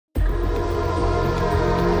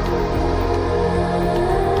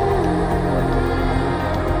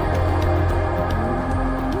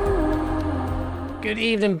Good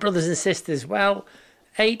evening, brothers and sisters. Well,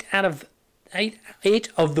 eight of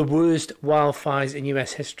the worst wildfires in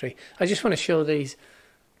US history. I just want to show these.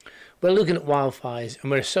 We're looking at wildfires and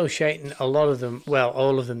we're associating a lot of them, well,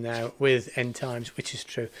 all of them now, with end times, which is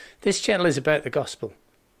true. This channel is about the gospel.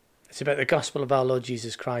 It's about the gospel of our Lord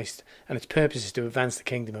Jesus Christ, and its purpose is to advance the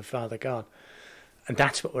kingdom of Father God. And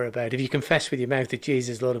that's what we're about. If you confess with your mouth that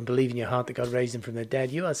Jesus is Lord and believe in your heart that God raised him from the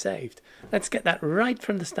dead, you are saved. Let's get that right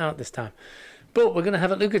from the start this time. But we're going to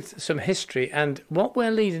have a look at some history, and what we're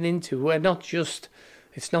leading into, it's not just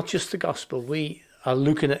the gospel. We are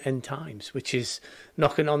looking at end times, which is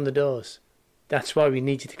knocking on the doors. That's why we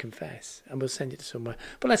need you to confess, and we'll send you to somewhere.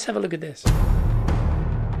 But let's have a look at this.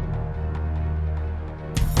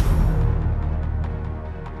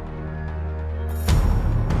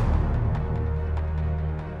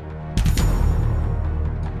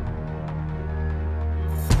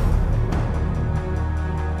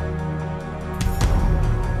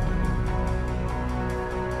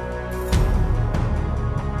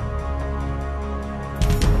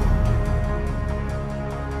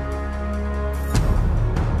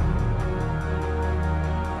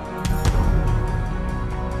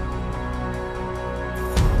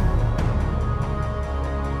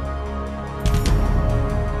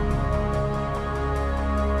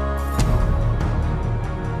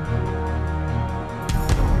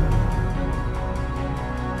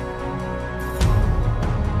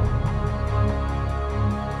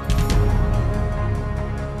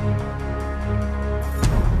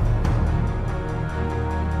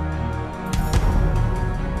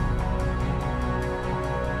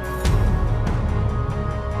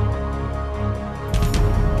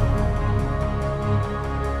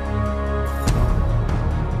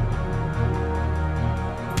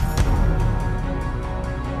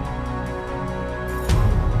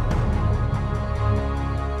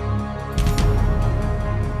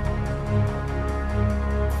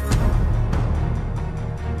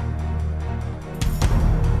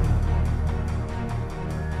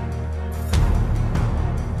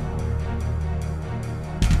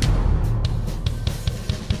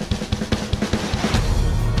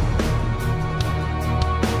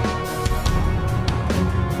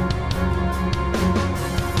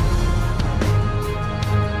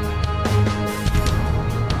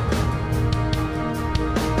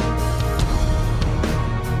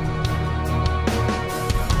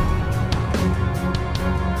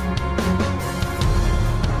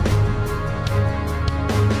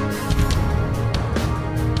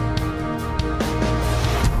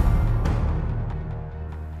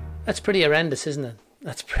 That's pretty horrendous, isn't it?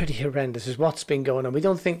 That's pretty horrendous, is what's been going on. We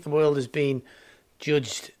don't think the world has been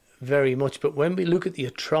judged very much, but when we look at the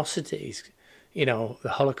atrocities, you know,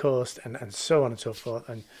 the Holocaust and so on and so forth,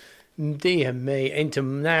 and dear me, into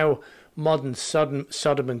now modern Sodom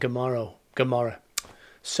and Gomorrah.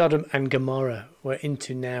 Sodom and Gomorrah, we're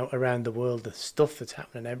into now around the world, the stuff that's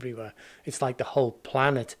happening everywhere. It's like the whole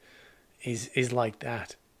planet is like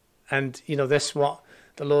that. And, you know, that's what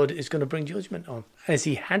the Lord is going to bring judgment on, as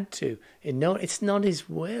he had to. It's not his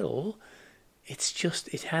will. It's just,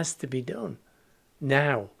 it has to be done.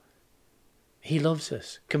 Now, he loves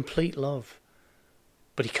us, complete love.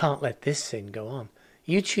 But he can't let this sin go on.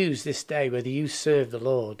 You choose this day whether you serve the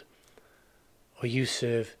Lord or you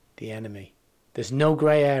serve the enemy. There's no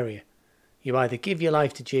grey area. You either give your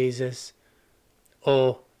life to Jesus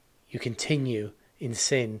or you continue in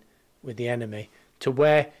sin with the enemy to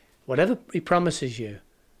where whatever he promises you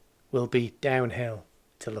will be downhill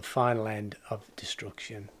till the final end of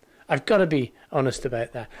destruction. I've got to be honest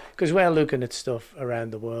about that, because we're looking at stuff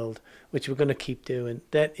around the world, which we're going to keep doing,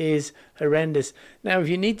 that is horrendous. Now, if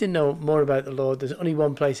you need to know more about the Lord, there's only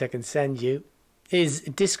one place I can send you, is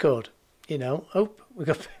Discord. You know,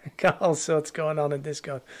 we've got all sorts going on in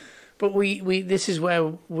Discord. But this is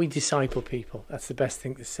where we disciple people. That's the best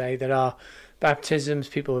thing to say. There are baptisms,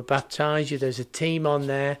 people will baptize you. There's a team on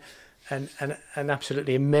there, and an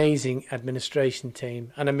absolutely amazing administration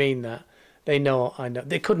team. And I mean that. They know, I know.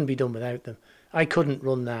 They couldn't be done without them. I couldn't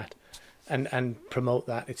run that and promote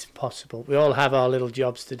that. It's impossible. We all have our little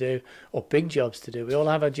jobs to do, or big jobs to do. We all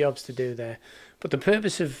have our jobs to do there. But the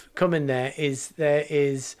purpose of coming there is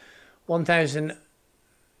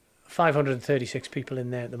 1,536 people in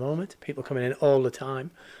there at the moment. People coming in all the time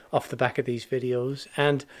off the back of these videos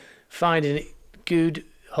and finding good,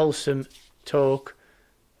 wholesome talk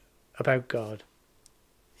about God.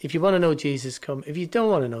 If you want to know Jesus, come. If you don't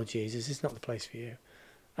want to know Jesus, it's not the place for you.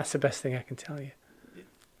 That's the best thing I can tell you.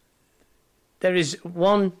 There is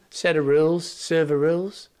one set of rules, server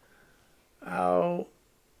rules. Oh,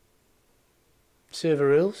 server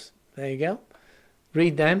rules. There you go.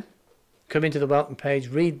 Read them. come into the welcome page,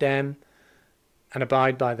 read them, and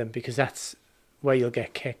abide by them, because that's where you'll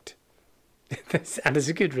get kicked. And there's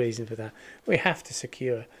a good reason for that. We have to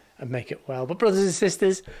secure and make it well. But brothers and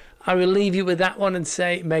sisters, I will leave you with that one and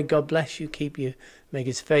say, may God bless you, keep you, make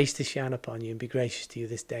his face to shine upon you, and be gracious to you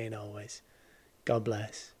this day and always. God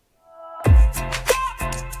bless.